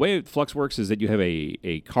 because the way Flux works is that you have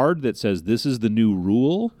a card that says this is the new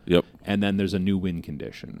rule. Yep. And then there's a new win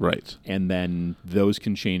condition. Right. And then those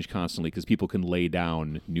can change constantly because people can lay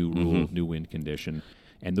down new rule, new win condition.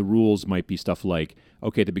 And the rules might be stuff like,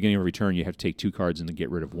 okay, at the beginning of every turn, you have to take 2 cards and then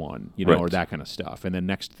get rid of 1, you know, or that kind of stuff. And then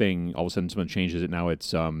next thing, all of a sudden someone changes it. Now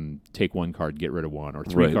it's take 1 card, get rid of 1, or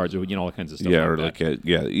 3 cards, you know, all kinds of stuff. Yeah, like or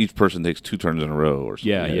that. each person takes 2 turns in a row or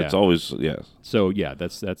something. Yeah. It's always, So, yeah,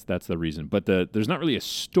 that's the reason. But there's not really a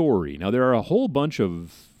story. Now, there are a whole bunch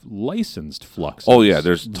of licensed Fluxes. Oh, yeah,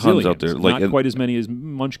 there's tons out there. Like, not quite as many as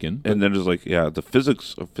Munchkin. And then there's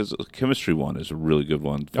the chemistry one is a really good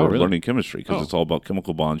one for learning chemistry because it's all about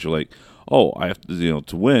chemical bonds. You're like, I have to,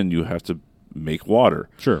 to win, you have to make water.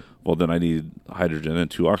 Sure. Well, then I need hydrogen and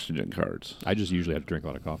 2 oxygen cards. I just usually have to drink a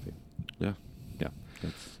lot of coffee. Yeah. Yeah.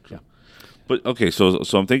 But, okay, so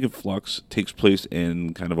I'm thinking Flux takes place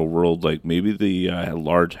in kind of a world like maybe the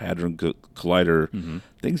Large Hadron Collider.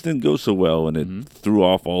 Things didn't go so well, and it threw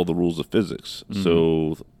off all the rules of physics.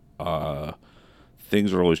 So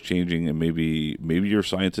things are always changing, and maybe you're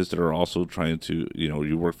scientists that are also trying to,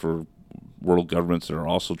 you work for world governments that are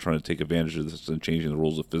also trying to take advantage of this and changing the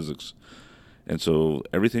rules of physics. And so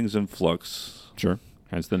everything's in flux. Sure.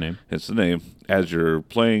 Hence the name. Hence the name. As you're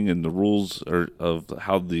playing, and the rules of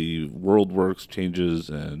how the world works changes,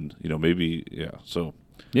 and maybe So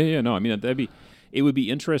no. I mean it would be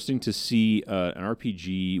interesting to see an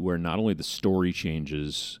RPG where not only the story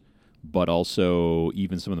changes, but also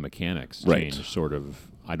even some of the mechanics change. Sort of.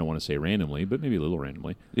 I don't want to say randomly, but maybe a little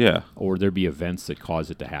randomly. Yeah. Or there be events that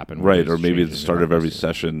cause it to happen. Right. Or maybe at the start of every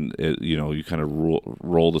session, you kind of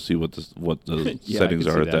roll to see what the settings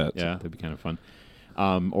are at that. Yeah, that'd be kind of fun.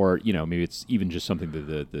 Or maybe it's even just something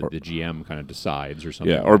that the GM kind of decides or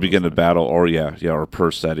something. Yeah, or begin a battle, or or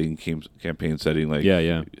per setting, campaign setting, like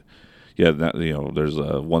yeah. That, there's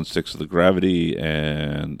a 1/6 of the gravity,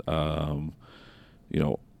 and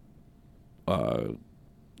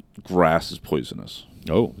grass is poisonous.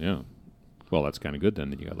 Oh yeah. Well, that's kind of good then.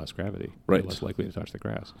 That you got less gravity. Right. You're less likely to touch the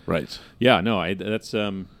grass. Right. Yeah. No. I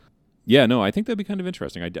think that'd be kind of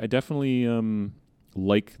interesting. I definitely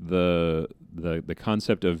like the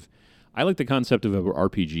concept of. I like the concept of an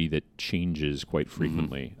RPG that changes quite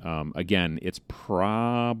frequently. Again, it's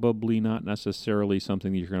probably not necessarily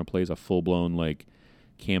something that you're going to play as a full-blown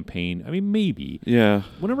campaign. I mean, maybe. Yeah.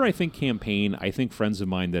 Whenever I think campaign, I think friends of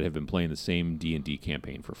mine that have been playing the same D&D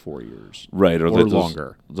campaign for 4 years. Right. Or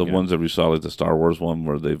longer. The ones that we saw, like the Star Wars one,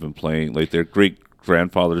 where they've been playing, like their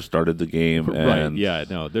great-grandfather started the game. Right, yeah.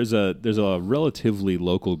 No, there's a relatively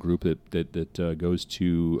local group that goes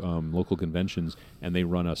to local conventions, and they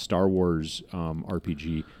run a Star Wars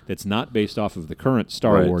RPG that's not based off of the current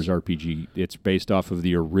Star Wars RPG. It's based off of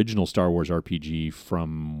the original Star Wars RPG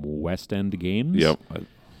from West End Games. Yep.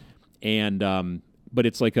 And but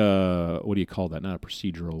it's like a, what do you call that? Not a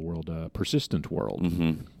procedural world, a persistent world.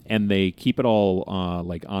 And they keep it all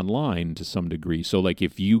online to some degree. So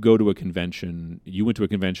if you go to a convention, you went to a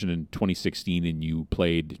convention in 2016 and you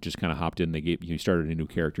played, just kind of hopped in, you started a new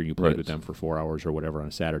character and you played with them for 4 hours or whatever on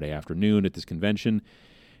a Saturday afternoon at this convention.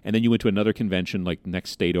 And then you went to another convention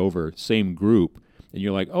next state over, same group, and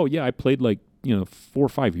you're like, oh yeah, I played 4 or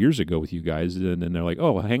 5 years ago with you guys, and then they're like,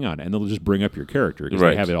 oh, hang on, and they'll just bring up your character because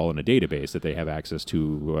they have it all in a database that they have access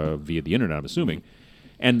to via the internet, I'm assuming.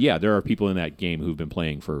 And yeah, there are people in that game who've been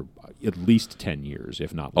playing for at least 10 years,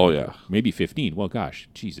 if not longer. Oh yeah, maybe 15. Well, gosh,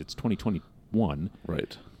 geez, it's 2021.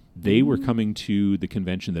 Right. They were coming to the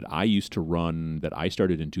convention that I used to run, that I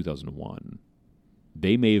started in 2001.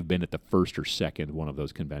 They may have been at the first or second one of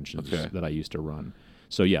those conventions that I used to run.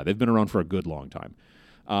 So yeah, they've been around for a good long time.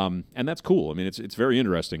 And that's cool. I mean, it's very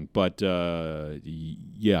interesting. But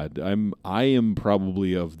yeah, I am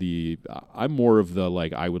probably I'm more of the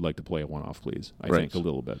like I would like to play a one-off, please. I think a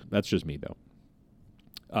little bit. That's just me though.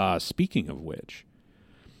 Speaking of which,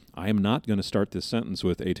 I am not going to start this sentence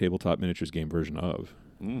with a tabletop miniatures game version of.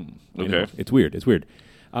 Okay, it's weird.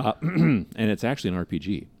 And it's actually an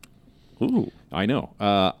RPG. Ooh, I know.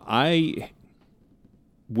 I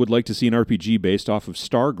would like to see an RPG based off of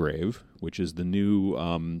Stargrave, which is the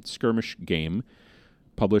new skirmish game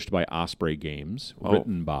published by Osprey Games,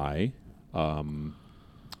 written by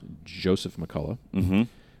Joseph McCullough.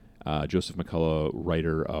 Joseph McCullough,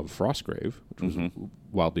 writer of Frostgrave, which was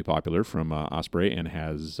wildly popular from Osprey, and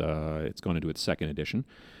it's gone into its second edition.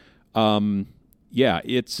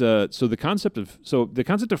 It's so the concept of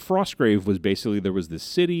Frostgrave was basically there was this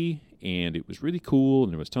city, and it was really cool,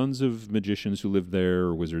 and there was tons of magicians who lived there,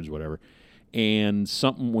 or wizards, whatever, and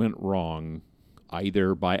something went wrong,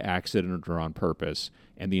 either by accident or on purpose,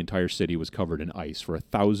 and the entire city was covered in ice for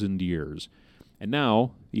 1,000 years. And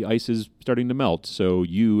now the ice is starting to melt, so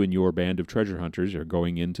you and your band of treasure hunters are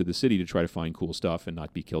going into the city to try to find cool stuff and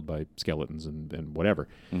not be killed by skeletons and whatever.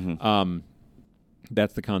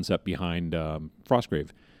 That's the concept behind Frostgrave.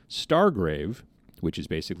 Stargrave, which is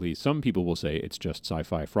basically, some people will say it's just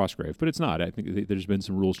sci-fi Frostgrave, but it's not. I think there's been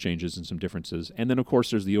some rules changes and some differences. And then, of course,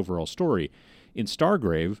 there's the overall story. In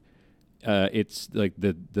Stargrave, it's like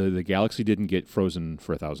the galaxy didn't get frozen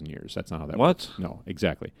for 1,000 years. That's not how that works. No,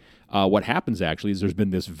 exactly. What happens, actually, is there's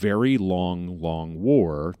been this very long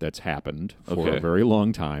war that's happened for a very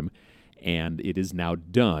long time, and it is now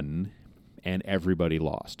done, and everybody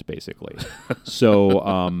lost, basically.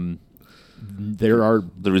 So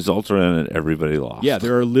the results are in and everybody lost. Yeah,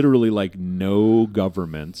 there are literally like no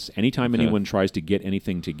governments. Anytime anyone tries to get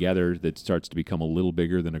anything together that starts to become a little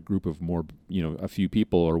bigger than a group of more, a few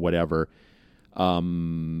people or whatever,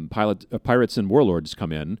 pirates and warlords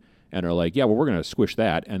come in and are like, yeah, well, we're going to squish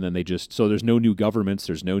that. And then so there's no new governments,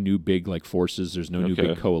 there's no new big like forces, there's no new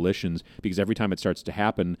big coalitions, because every time it starts to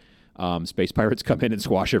happen, space pirates come in and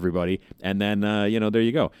squash everybody. And then, there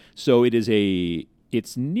you go. So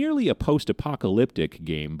it's nearly a post-apocalyptic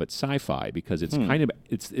game, but sci-fi, because it's kind of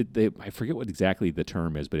I forget what exactly the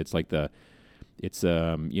term is, but it's like battles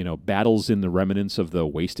in the remnants of the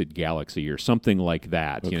wasted galaxy or something like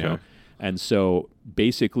that, And so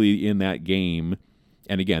basically in that game,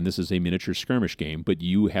 and again, this is a miniature skirmish game, but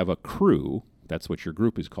you have a crew. That's what your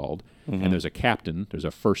group is called, and there's a captain, there's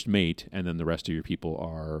a first mate, and then the rest of your people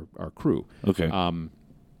are crew. Okay.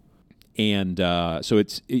 And so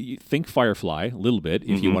think Firefly a little bit.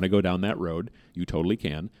 If you want to go down that road, you totally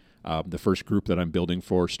can. The first group that I'm building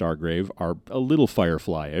for Stargrave are a little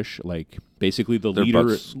Firefly-ish. Like, basically the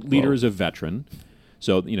leader is a veteran.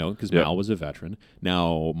 So, because Mal was a veteran.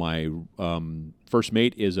 Now, my first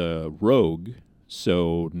mate is a rogue,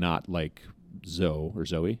 so not like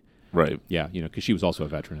Zoe. Right. Yeah, because she was also a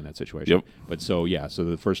veteran in that situation. Yep. But so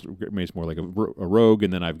the first mate's more like a rogue,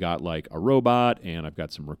 and then I've got like a robot, and I've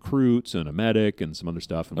got some recruits and a medic and some other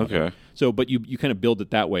stuff. And okay. So, but you kind of build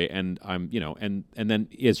it that way, and I'm and then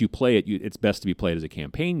as you play it, it's best to be played as a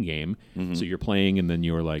campaign game. So you're playing, and then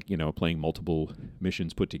you're like playing multiple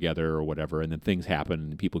missions put together or whatever, and then things happen,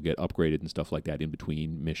 and people get upgraded and stuff like that in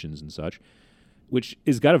between missions and such, which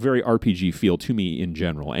has got a very RPG feel to me in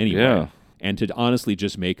general. Anyway. Yeah. And to honestly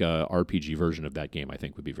just make a RPG version of that game, I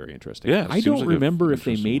think would be very interesting. Yeah, I don't remember if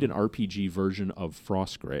they made an RPG version of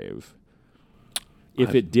Frostgrave.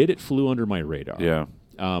 If it did, it flew under my radar. Yeah.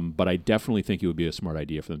 But I definitely think it would be a smart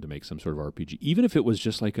idea for them to make some sort of RPG, even if it was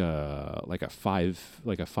just like a 5e,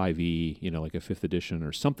 like a 5th edition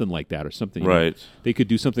or something like that, or something. Right. They could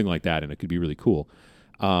do something like that, and it could be really cool.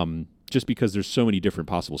 Just because there's so many different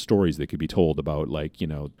possible stories that could be told about,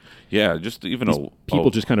 just even people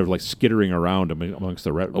just kind of like skittering around amongst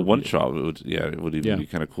the a one shot. It would even be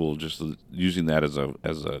kind of cool just using that as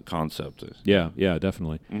a concept. Yeah,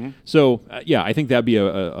 definitely. So I think that'd be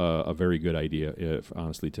a very good idea,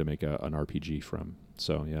 honestly, to make an RPG from.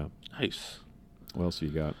 So yeah, nice. What else you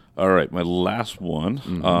got? All right, my last one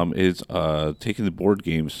is taking the board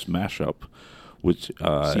game Smash Up. Which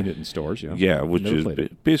seen it in stores, which is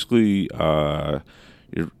basically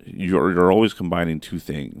you're always combining two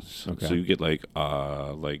things. Okay. So you get like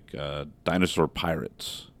dinosaur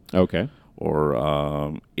pirates,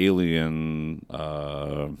 or alien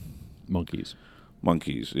monkeys,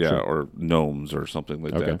 or gnomes or something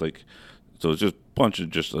like that. Like, so it's just a bunch of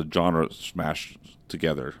just a genre smashed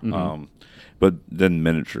together. But then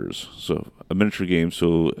miniatures, so a miniature game.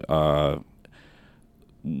 So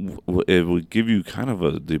it would give you kind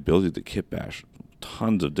of the ability to kit bash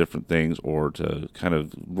tons of different things, or to kind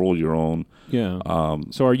of roll your own. Yeah.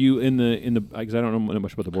 So are you in the? Because I don't know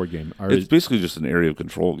much about the board game. It's basically just an area of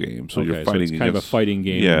control game. So you're fighting. So it's kind of a fighting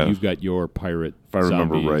game. Yeah. You've got your pirate. If I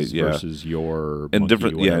remember right, versus your and monkey,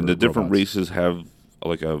 different. whatever, And the different robots. races have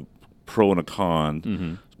like a pro and a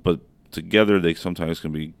con, but together they sometimes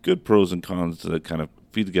can be good pros and cons that kind of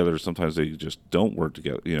feed together. Sometimes they just don't work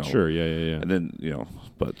together. Sure. Yeah. And then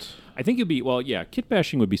but I think it'd be kit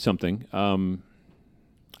bashing would be something.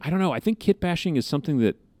 I don't know. I think kit bashing is something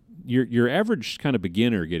that your average kind of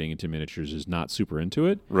beginner getting into miniatures is not super into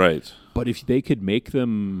it. right. But if they could make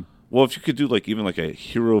them, Well, if you could do like even like a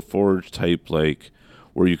Hero Forge type, like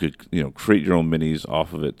where you could create your own minis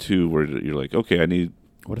off of it too, where you're like, okay, I need.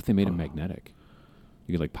 what if they made them magnetic?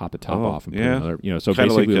 You could like pop the top Oh, off and put yeah. another. So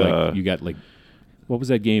Kinda basically, like, you got like, what was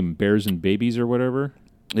that game? Bears and Babies or whatever.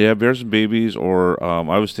 Yeah, Bears and Babies, or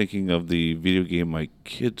I was thinking of the video game my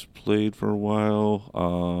kids played for a while.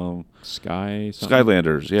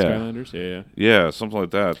 Skylanders, yeah. Skylanders, yeah. Yeah, something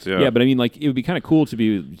like that, yeah. Yeah, but I mean, like, it would be kind of cool to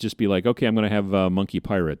be like, okay, I'm going to have monkey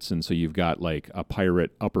pirates, and so you've got like a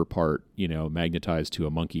pirate upper part, magnetized to a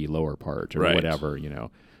monkey lower part, or Right. whatever,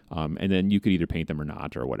 and then you could either paint them or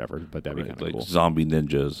not, or whatever. But that'd be kind of like cool. zombie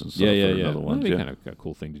ninjas and stuff. Yeah. Another one, That'd be kind of a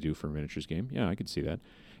cool thing to do for a miniatures game. Yeah, I could see that,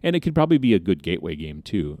 and it could probably be a good gateway game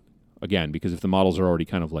too. Again, because if the models are already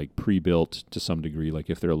kind of like pre-built to some degree, like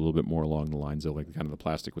if they're a little bit more along the lines of like kind of the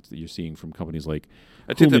plastic that you're seeing from companies like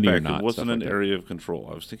I take that Humani or back. not, It wasn't stuff an like that. area of control.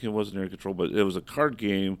 I was thinking it was an area of control, but it was a card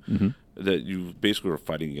game that you basically were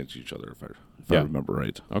fighting against each other, if I Yeah. remember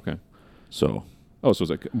right. Okay. So, Oh, so it's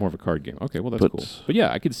like more of a card game. Okay, well that's But- cool. But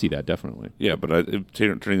yeah, I could see that definitely. yeah, but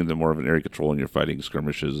turning into more of an area of control and you're fighting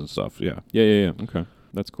skirmishes and stuff, yeah. Yeah. Okay,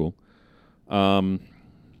 that's cool.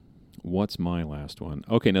 What's my last one?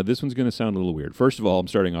 Okay, now this one's going to sound a little weird. First of all, I'm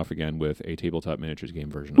starting off again with a tabletop miniatures game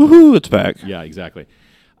version. Of it. Woohoo, it's back. Yeah, exactly.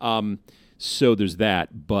 So there's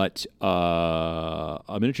that, but a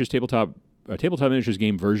tabletop miniatures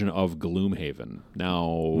game version of Gloomhaven. Now,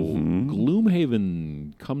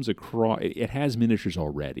 Gloomhaven comes across. It has miniatures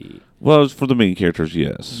already. Well, it's for the main characters,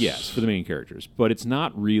 yes. Yes, for the main characters, but it's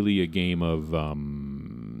not really a game of. I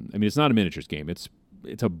mean, it's not a miniatures game. It's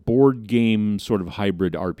a board game sort of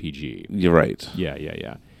hybrid RPG. You're right.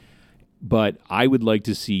 Yeah. But I would like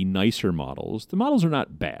to see nicer models. The models are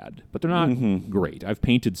not bad, but they're not great. I've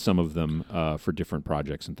painted some of them for different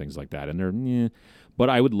projects and things like that, and they're. But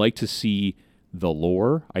I would like to see the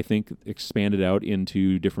lore, I think, expanded out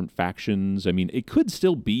into different factions. I mean, it could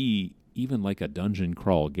still be even like a dungeon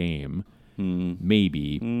crawl game.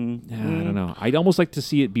 Maybe. I don't know. I'd almost like to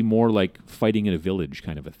see it be more like fighting in a village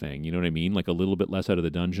kind of a thing. You know what I mean? Like a little bit less out of the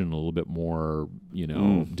dungeon, a little bit more,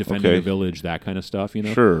 defending okay. a village, that kind of stuff,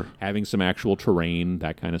 Sure. Having some actual terrain,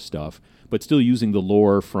 that kind of stuff. But still using the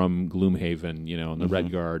lore from Gloomhaven, and the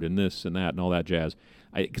Redguard and this and that and all that jazz.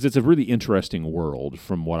 Because it's a really interesting world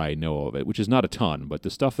from what I know of it, which is not a ton, but the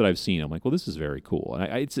stuff that I've seen, I'm like, well, this is very cool.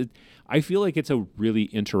 And I feel like it's a really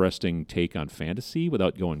interesting take on fantasy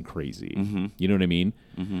without going crazy. You know what I mean?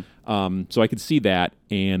 So I could see that,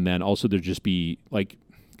 and then also there'd just be like,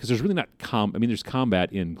 because there's really not there's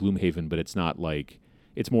combat in Gloomhaven, but it's not like,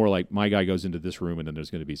 it's more like my guy goes into this room and then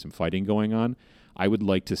there's going to be some fighting going on. I would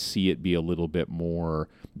like to see it be a little bit more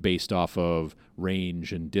based off of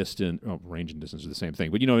range and distance. Oh, range and distance are the same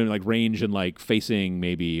thing, but like range and like facing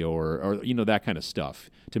maybe, or that kind of stuff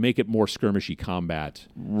to make it more skirmishy combat.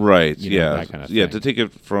 Right, that kind of Yeah, thing. to take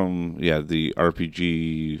it from, the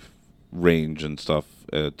RPG range and stuff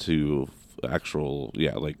to actual,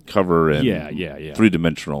 like cover and Yeah.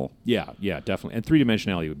 three-dimensional. Yeah, definitely. And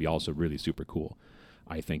three-dimensionality would be also really super cool,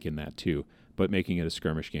 I think, in that too. But making it a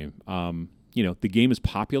skirmish game. The game is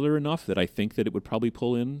popular enough that I think that it would probably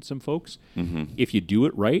pull in some folks. If you do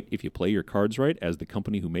it right, if you play your cards right, as the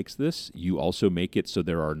company who makes this, you also make it so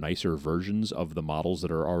there are nicer versions of the models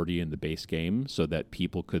that are already in the base game, so that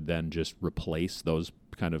people could then just replace those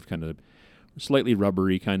kind of slightly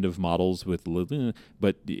rubbery kind of models with,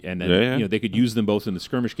 they could use them both in the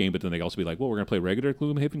skirmish game, but then they could also be like, well, we're going to play regular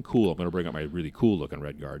Gloomhaven? Cool, I'm going to bring up my really cool looking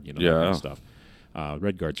Redguard, that kind of stuff.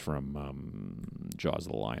 Redguard's from Jaws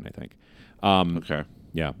of the Lion, I think. Okay.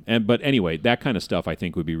 Yeah, but anyway, that kind of stuff I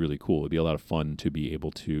think would be really cool. It'd be a lot of fun to be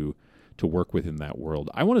able to work within that world.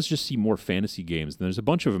 I want to just see more fantasy games. And there's a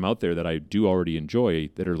bunch of them out there that I do already enjoy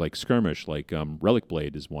that are like skirmish, like Relic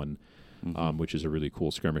Blade is one, which is a really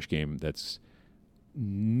cool skirmish game that's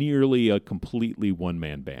nearly a completely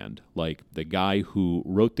one-man band. Like the guy who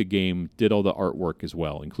wrote the game did all the artwork as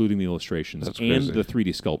well, including the illustrations That's and crazy. the 3D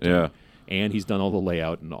sculpting. Yeah. And he's done all the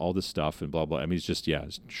layout and all this stuff and blah, blah. I mean, it's just,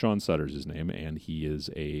 Sean Sutter's his name, and he is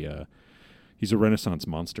He's a Renaissance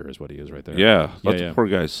monster, is what he is right there. Yeah, let the poor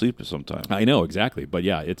guy sleep sometimes. I know, exactly. But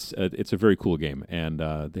yeah, it's a very cool game, and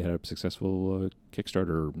they had a successful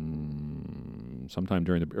Kickstarter sometime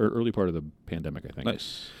during the early part of the pandemic, I think.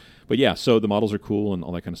 Nice. But yeah, so the models are cool and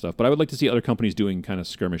all that kind of stuff. But I would like to see other companies doing kind of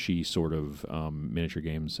skirmishy sort of miniature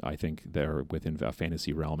games. I think they're within a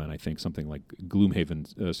fantasy realm, and I think something like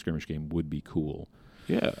Gloomhaven's skirmish game would be cool.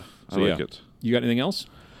 Yeah, so I like it. You got anything else?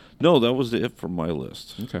 No, that was it for my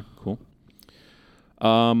list. Okay, cool.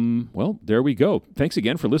 Well, there we go. Thanks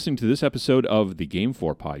again for listening to this episode of the Game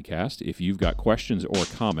 4 podcast. If you've got questions or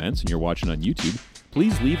comments and you're watching on YouTube,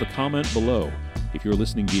 please leave a comment below. If you're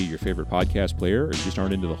listening via your favorite podcast player or you just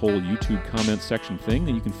aren't into the whole YouTube comments section thing,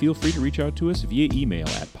 then you can feel free to reach out to us via email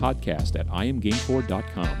at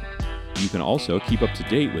podcast@iamgame4.com. You can also keep up to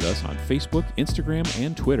date with us on Facebook, Instagram,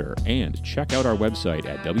 and Twitter, and check out our website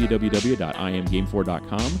at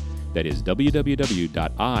www.iamgame4.com. That is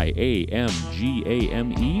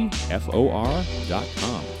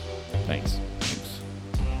www.iamgame4.com. Thanks.